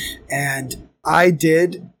often. And I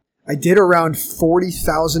did around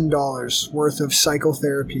 $40,000 worth of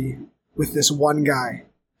psychotherapy with this one guy.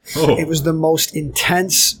 Oh. It was the most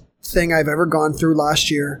intense thing I've ever gone through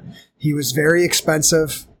last year. He was very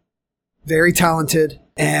expensive, very talented,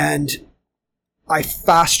 and I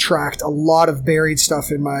fast-tracked a lot of buried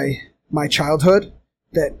stuff in my childhood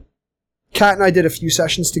that Kat and I did a few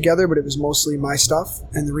sessions together, but it was mostly my stuff.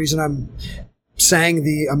 And the reason I'm saying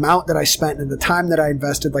the amount that I spent and the time that I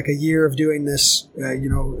invested, like a year of doing this,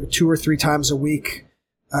 2 or 3 times a week,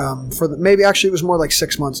 maybe actually it was more like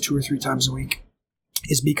 6 months, 2 or 3 times a week,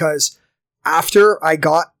 is because after I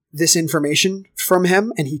got this information from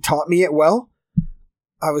him and he taught me it well,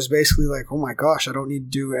 I was basically like, oh my gosh, I don't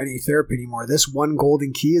need to do any therapy anymore. This one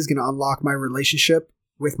golden key is going to unlock my relationship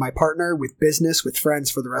with my partner, with business, with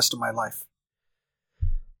friends for the rest of my life.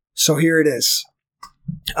 So here it is.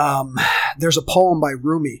 There's a poem by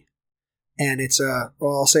Rumi, and it's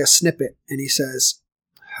I'll say a snippet, and he says,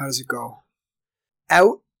 how does it go?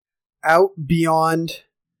 Out beyond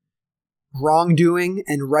wrongdoing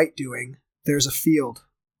and right doing, there's a field.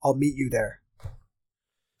 I'll meet you there.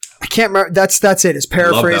 I can't remember. That's it. It's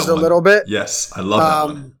paraphrased a little bit. Yes, I love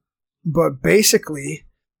that one. But basically,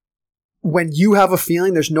 when you have a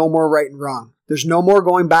feeling, there's no more right and wrong. There's no more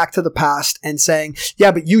going back to the past and saying,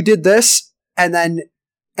 yeah, but you did this, and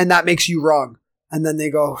that makes you wrong. And then they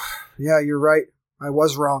go, yeah, you're right. I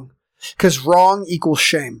was wrong. Because wrong equals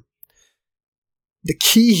shame. The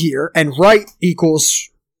key here, and right equals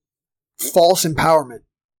false empowerment.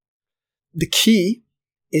 The key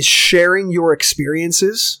is sharing your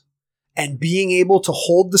experiences and being able to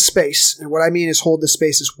hold the space. And what I mean is hold the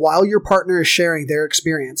space is while your partner is sharing their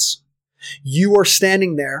experience, you are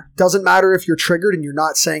standing there. Doesn't matter if you're triggered and you're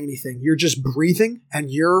not saying anything. You're just breathing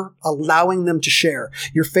and you're allowing them to share.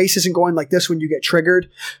 Your face isn't going like this when you get triggered.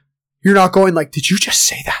 You're not going like, did you just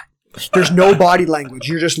say that? There's no body language.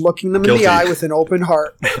 You're just looking them in the eye with an open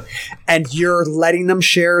heart and you're letting them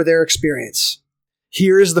share their experience.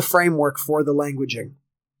 Here's the framework for the languaging.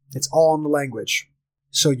 It's all in the language.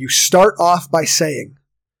 So you start off by saying,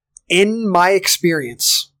 in my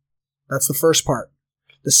experience, that's the first part.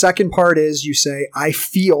 The second part is you say, I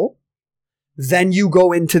feel, then you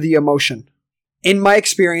go into the emotion. In my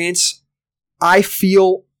experience, I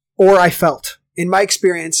feel or I felt. In my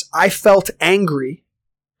experience, I felt angry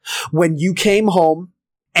when you came home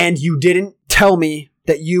and you didn't tell me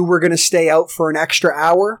that you were going to stay out for an extra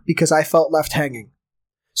hour because I felt left hanging.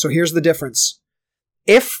 So here's the difference.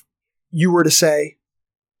 If you were to say,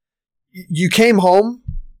 you came home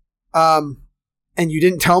and you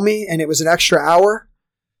didn't tell me and it was an extra hour,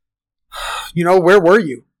 where were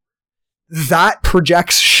you? That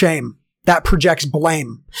projects shame. That projects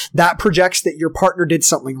blame. That projects that your partner did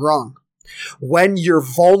something wrong. When you're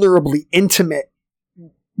vulnerably intimate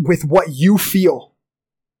with what you feel,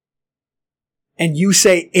 and you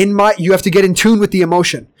say, you have to get in tune with the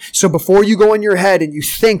emotion. So before you go in your head and you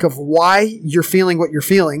think of why you're feeling what you're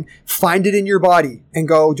feeling, find it in your body and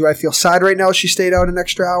go, do I feel sad right now she stayed out an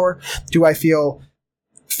extra hour? Do I feel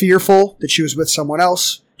fearful that she was with someone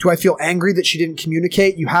else? Do I feel angry that she didn't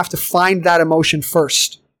communicate? You have to find that emotion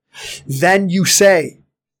first. Then you say,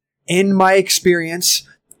 in my experience,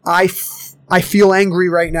 I feel angry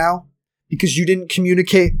right now because you didn't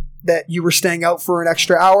communicate that you were staying out for an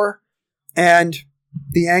extra hour. And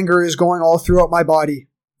the anger is going all throughout my body.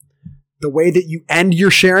 The way that you end your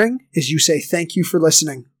sharing is you say, thank you for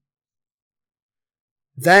listening.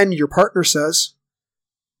 Then your partner says,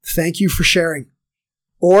 thank you for sharing.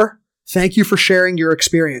 Or, thank you for sharing your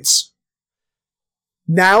experience.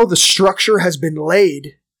 Now the structure has been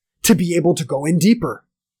laid to be able to go in deeper.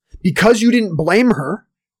 Because you didn't blame her,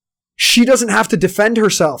 she doesn't have to defend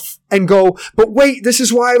herself and go, but wait, this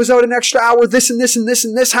is why I was out an extra hour, this and this and this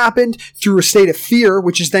and this happened, through a state of fear,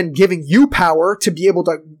 which is then giving you power to be able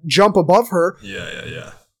to jump above her.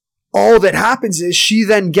 Yeah. All that happens is she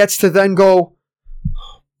then gets to then go,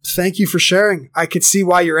 thank you for sharing. I could see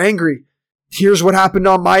why you're angry. Here's what happened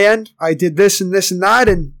on my end. I did this and this and that,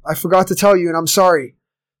 and I forgot to tell you, and I'm sorry.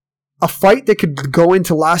 A fight that could go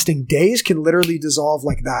into lasting days can literally dissolve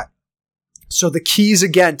like that. So the keys,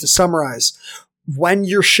 again, to summarize, when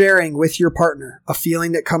you're sharing with your partner a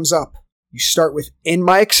feeling that comes up, you start with, in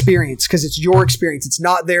my experience, because it's your experience. It's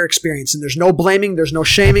not their experience. And there's no blaming. There's no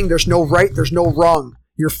shaming. There's no right. There's no wrong.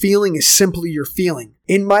 Your feeling is simply your feeling.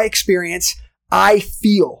 In my experience, I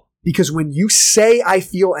feel, because when you say I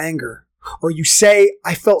feel anger, or you say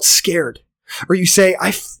I felt scared, or you say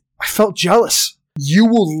I felt jealous, you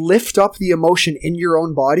will lift up the emotion in your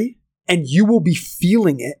own body and you will be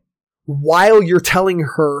feeling it while you're telling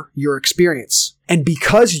her your experience. And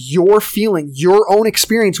because you're feeling your own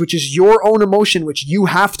experience, which is your own emotion, which you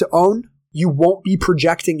have to own, you won't be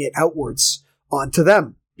projecting it outwards onto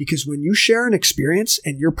them. Because when you share an experience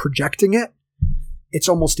and you're projecting it, it's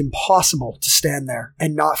almost impossible to stand there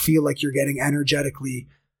and not feel like you're getting energetically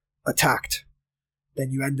attacked.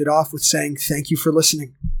 Then you end it off with saying, thank you for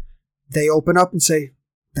listening. They open up and say,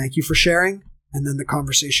 thank you for sharing. And then the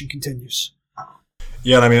conversation continues.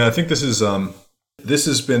 Yeah, and I mean, I think this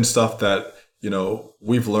has been stuff that,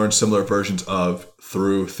 we've learned similar versions of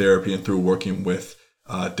through therapy and through working with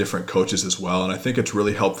different coaches as well. And I think it's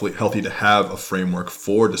really healthy to have a framework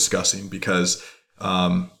for discussing, because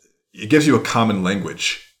it gives you a common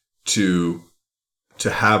language to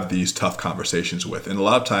have these tough conversations with. And a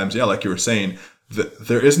lot of times, yeah, like you were saying,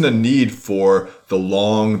 there isn't a need for the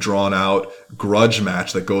long, drawn-out grudge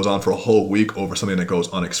match that goes on for a whole week over something that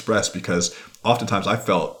goes unexpressed, because oftentimes I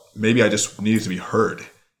felt maybe I just needed to be heard,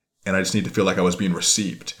 and I just need to feel like I was being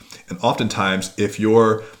received. And oftentimes, if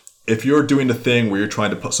you're doing the thing where you're trying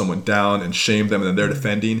to put someone down and shame them and then they're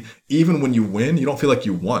defending, even when you win, you don't feel like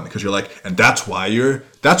you won, because you're like, and that's why you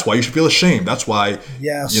should feel ashamed. That's why,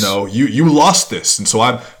 yes, you lost this. And so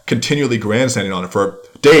I'm continually grandstanding on it for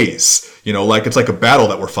days, like it's like a battle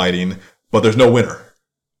that we're fighting, but there's no winner.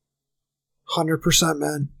 100%,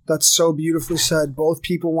 man. That's so beautifully said. Both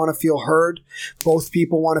people want to feel heard. Both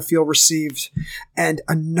people want to feel received. And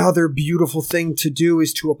another beautiful thing to do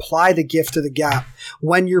is to apply the gift of the gap.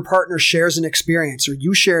 When your partner shares an experience, or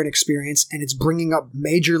you share an experience, and it's bringing up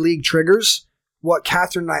major league triggers, what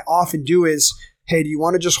Catherine and I often do is, hey, do you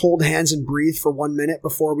want to just hold hands and breathe for 1 minute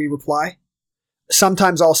before we reply?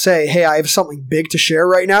 Sometimes I'll say, hey, I have something big to share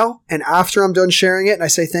right now. And after I'm done sharing it and I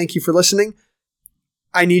say, thank you for listening,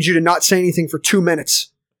 I need you to not say anything for 2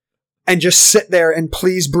 minutes and just sit there and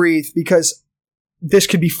please breathe, because this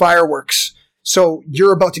could be fireworks. So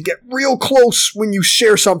you're about to get real close when you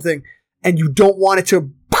share something and you don't want it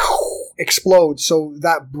to explode. So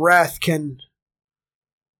that breath can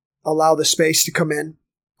allow the space to come in.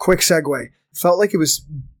 Quick segue. felt like it was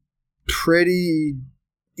pretty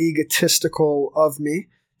egotistical of me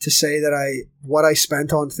to say that what I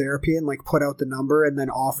spent on therapy and like put out the number and then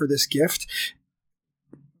offer this gift.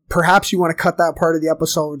 Perhaps you want to cut that part of the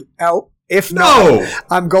episode out. If not,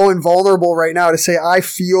 I'm going vulnerable right now to say I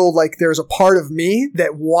feel like there's a part of me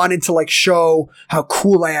that wanted to like show how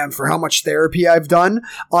cool I am for how much therapy I've done,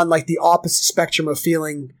 on like the opposite spectrum of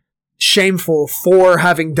feeling shameful for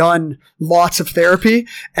having done lots of therapy.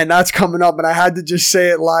 And that's coming up, and I had to just say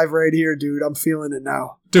it live right here, dude. I'm feeling it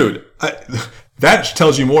now. Dude, that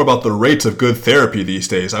tells you more about the rates of good therapy these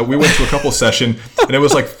days. We went to a couple session and it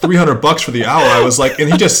was like $300 for the hour. I was like, and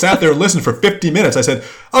he just sat there and listened for 50 minutes. I said,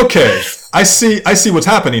 okay, I see what's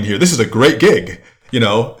happening here. This is a great gig. You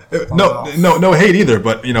know, no hate either.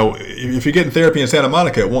 But you know, if you're getting therapy in Santa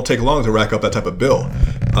Monica, it won't take long to rack up that type of bill.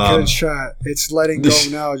 Good shot. It's letting go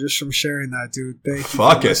now just from sharing that, dude. Thank you.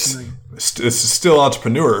 Fuck it. It's still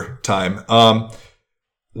entrepreneur time.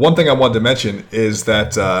 One thing I wanted to mention is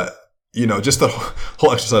that, you know, just the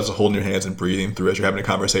whole exercise of holding your hands and breathing through as you're having a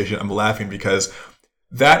conversation. I'm laughing because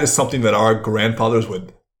that is something that our grandfathers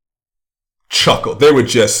would chuckle. They would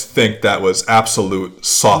just think that was absolute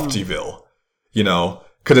softyville, you know,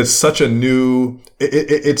 because it's such a new,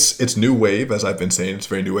 it's new wave, as I've been saying. It's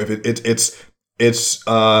very new wave. It's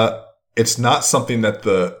not something that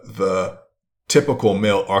the typical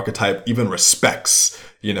male archetype even respects,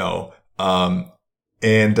 you know.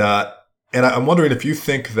 And I'm wondering if you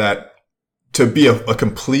think that to be a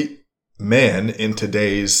complete man in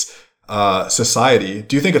today's society,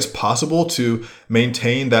 do you think it's possible to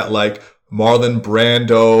maintain that like Marlon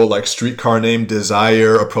Brando, like Streetcar Named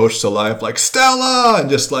Desire approach to life, like Stella, and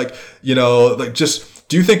just like, you know, like just,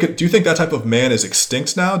 do you think that type of man is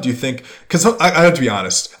extinct now? Do you think, because I have to be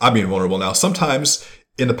honest, I'm being vulnerable now. Sometimes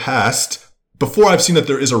in the past, before I've seen that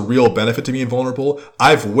there is a real benefit to being vulnerable,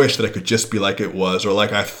 I've wished that I could just be like it was, or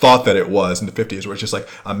like I thought that it was in the 50s, where it's just like,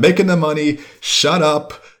 I'm making the money, shut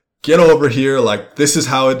up, get over here, like this is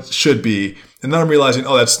how it should be. And then I'm realizing,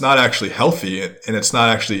 oh, that's not actually healthy, and it's not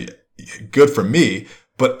actually good for me,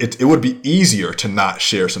 but it would be easier to not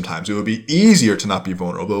share sometimes. It would be easier to not be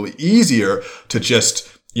vulnerable. It would be easier to just,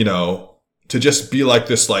 you know, to just be like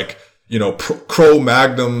this, like, you know,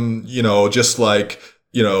 Cro-Magnum, you know, just like,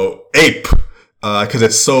 you know, ape. Because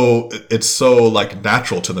it's so like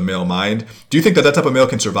natural to the male mind. Do you think that type of male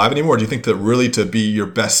can survive anymore? Or do you think that really to be your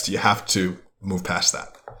best, you have to move past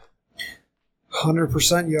that?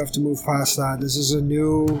 100% you have to move past that. This is a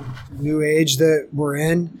new age that we're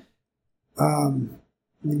in. And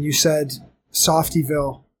you said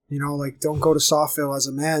Softyville, you know, like don't go to Softville as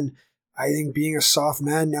a man. I think being a soft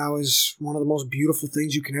man now is one of the most beautiful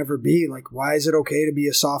things you can ever be. Like, why is it okay to be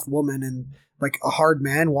a soft woman? And like a hard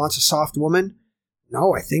man wants a soft woman?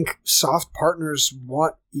 No, I think soft partners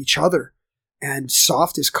want each other, and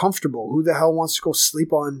soft is comfortable. Who the hell wants to go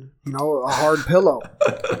sleep on, you know, a hard pillow?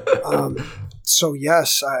 So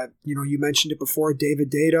yes, you know, you mentioned it before. David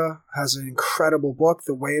Deida has an incredible book,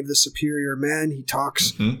 The Way of the Superior Man. He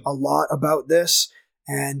talks a lot about this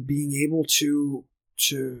and being able to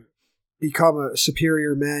become a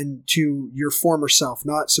superior man to your former self,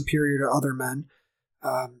 not superior to other men.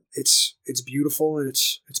 It's beautiful and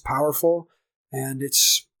it's powerful. And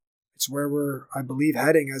it's where we're, I believe,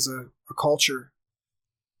 heading as a culture.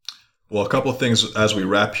 Well, a couple of things as we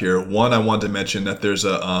wrap here. One, I wanted to mention that there's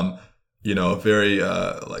a, you know, a very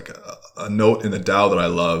like a note in the Tao that I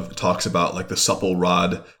love. It talks about like the supple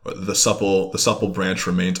rod, or the supple branch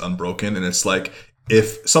remains unbroken, and it's like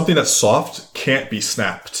if something that's soft can't be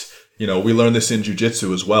snapped. You know, we learn this in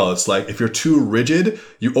jiu-jitsu as well. It's like if you're too rigid,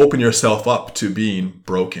 you open yourself up to being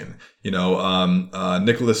broken. You know,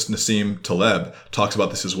 Nicholas Nassim Taleb talks about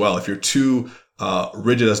this as well. If you're too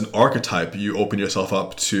rigid as an archetype, you open yourself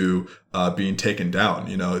up to being taken down.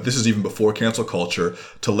 You know, this is even before cancel culture.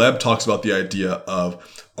 Taleb talks about the idea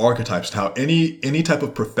of archetypes and how any type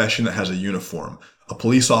of profession that has a uniform, a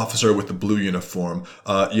police officer with the blue uniform,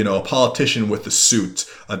 you know, a politician with the suit,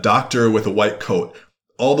 a doctor with a white coat,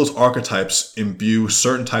 all those archetypes imbue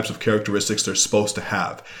certain types of characteristics they're supposed to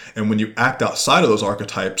have. And when you act outside of those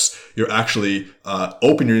archetypes, you're actually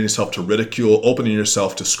opening yourself to ridicule, opening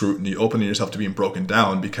yourself to scrutiny, opening yourself to being broken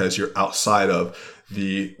down because you're outside of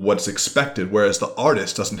what's expected. Whereas the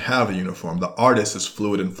artist doesn't have a uniform. The artist is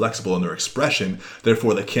fluid and flexible in their expression.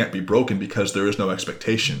 Therefore, they can't be broken because there is no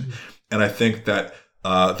expectation. And I think that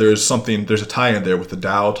there's a tie-in there with the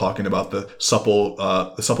Tao talking about the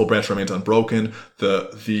supple branch remains unbroken,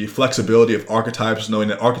 the flexibility of archetypes, knowing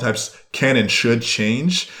that archetypes can and should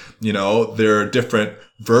change. You know, there are different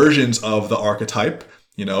versions of the archetype.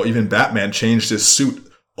 You know, even Batman changed his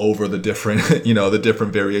suit over the different, the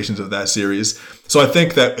different variations of that series. So I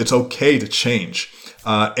think that it's okay to change.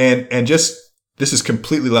 And just, this is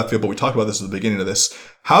completely left field, but we talked about this at the beginning of this.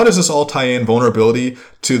 How does this all tie in vulnerability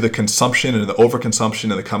to the consumption and the overconsumption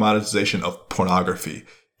and the commoditization of pornography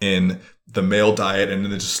in the male diet and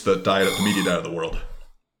then just the diet of the media diet of the world?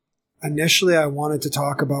 Initially, I wanted to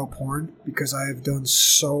talk about porn because I have done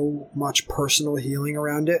so much personal healing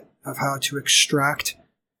around it of how to extract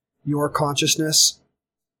your consciousness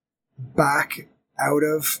back out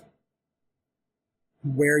of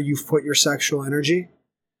where you've put your sexual energy.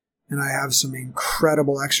 And I have some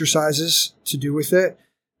incredible exercises to do with it.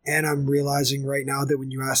 And I'm realizing right now that when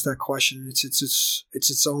you ask that question, it's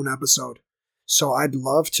its own episode. So I'd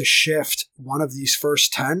love to shift one of these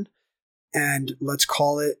first 10 and let's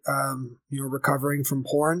call it, recovering from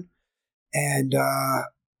porn. And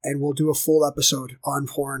we'll do a full episode on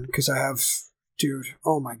porn because I have, dude,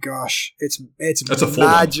 oh my gosh, it's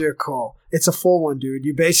magical. It's a full one, dude.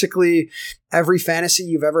 You basically, every fantasy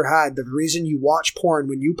you've ever had, the reason you watch porn,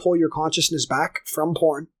 when you pull your consciousness back from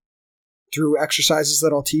porn through exercises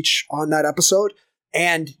that I'll teach on that episode,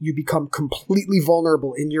 and you become completely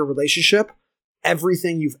vulnerable in your relationship,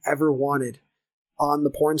 everything you've ever wanted on the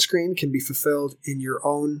porn screen can be fulfilled in your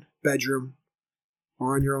own bedroom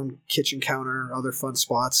or on your own kitchen counter or other fun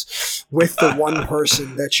spots with the one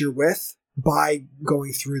person that you're with by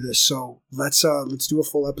going through this. So let's do a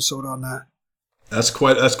full episode on that. That's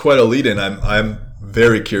quite a lead in. I'm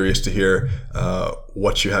very curious to hear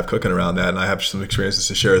what you have cooking around that, and I have some experiences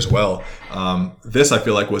to share as well. This I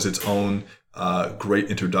feel like was its own great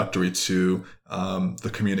introductory to the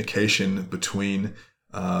communication between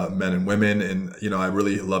men and women, and I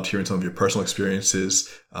really loved hearing some of your personal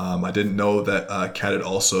experiences. I didn't know that Kat had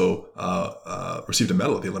also received a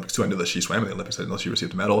medal at the Olympics too. I knew that she swam in the Olympics. I didn't know she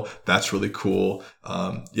received a medal. That's really cool.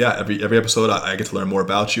 Every episode I get to learn more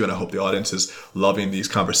about you, and I hope the audience is loving these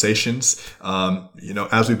conversations.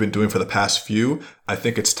 As we've been doing for the past few, I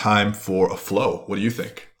think it's time for a flow. What do you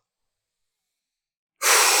think?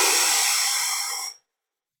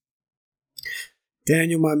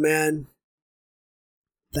 Daniel, my man,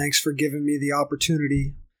 thanks for giving me the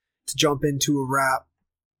opportunity to jump into a rap,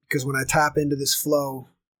 because when I tap into this flow,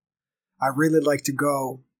 I really like to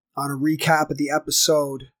go on a recap of the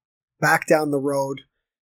episode back down the road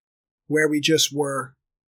where we just were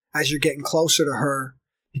as you're getting closer to her,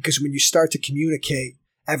 because when you start to communicate,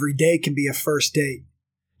 every day can be a first date.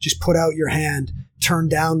 Just put out your hand, turn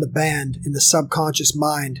down the band in the subconscious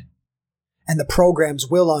mind, and the programs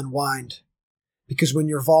will unwind. Because when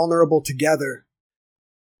you're vulnerable together,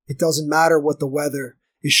 it doesn't matter what the weather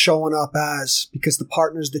is showing up as, because the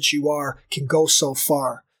partners that you are can go so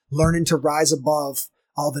far. Learning to rise above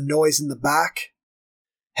all the noise in the back,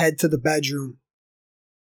 head to the bedroom,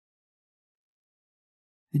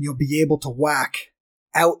 and you'll be able to whack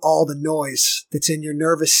out all the noise that's in your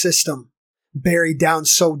nervous system, buried down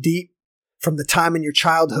so deep from the time in your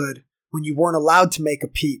childhood when you weren't allowed to make a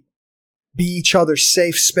peep. Be each other's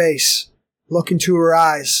safe space. Look into her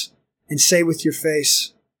eyes and say with your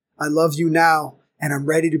face, I love you now, and I'm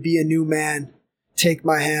ready to be a new man. Take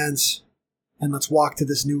my hands, and let's walk to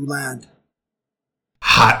this new land.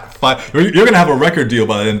 Hot. You're going to have a record deal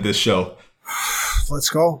by the end of this show. Let's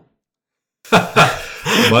go.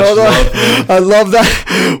 Much love, man. I love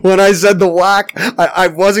that. When I said the whack, I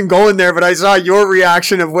wasn't going there, but I saw your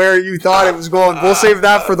reaction of where you thought it was going. We'll save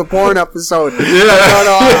that for the porn episode. Yeah.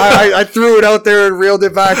 I threw it out there and reeled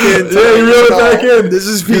it back in. Yeah, you reeled it back in. This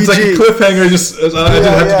is PG. It's like a cliffhanger. I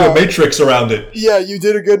didn't have to do a matrix around it. Yeah, you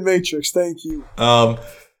did a good matrix. Thank you.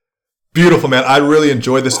 Beautiful, man. I really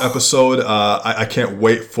enjoyed this episode. I can't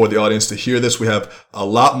wait for the audience to hear this. We have a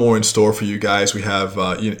lot more in store for you guys. We have,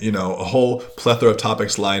 a whole plethora of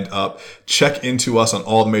topics lined up. Check into us on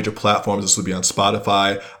all the major platforms. This will be on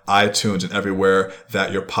Spotify, iTunes, and everywhere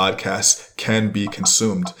that your podcasts can be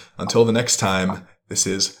consumed. Until the next time, this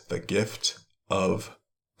is The Gift of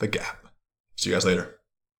the Gap. See you guys later.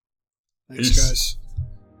 Thanks, guys.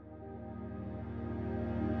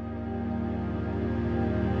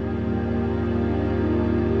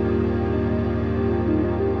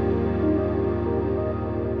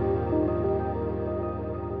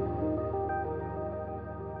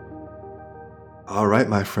 All right,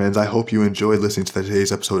 my friends, I hope you enjoyed listening to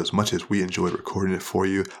today's episode as much as we enjoyed recording it for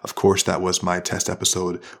you. Of course, that was my test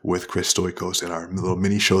episode with Chris Stoikos in our little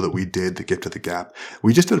mini show that we did, The Gift of the Gap.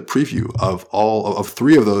 We just did a preview of all of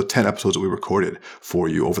 3 of the 10 episodes that we recorded for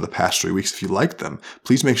you over the past 3 weeks. If you liked them,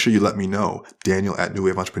 please make sure you let me know,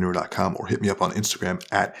 Daniel@newwaveentrepreneur.com, or hit me up on Instagram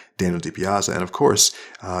 @DanielDiPiazza. And of course,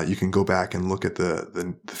 you can go back and look at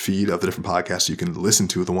the feed of the different podcasts. You can listen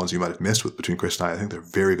to the ones you might have missed between Chris and I. I think they're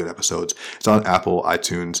very good episodes. It's on Apple,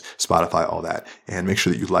 iTunes, Spotify, all that. And make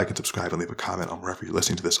sure that you like and subscribe and leave a comment on wherever you're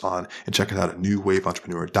listening to this on. And check it out at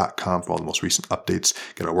newwaveentrepreneur.com for all the most recent updates,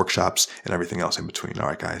 get our workshops, and everything else in between. All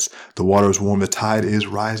right, guys, the water is warm, the tide is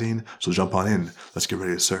rising, so jump on in. Let's get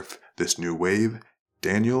ready to surf this new wave.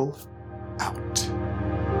 Daniel, out.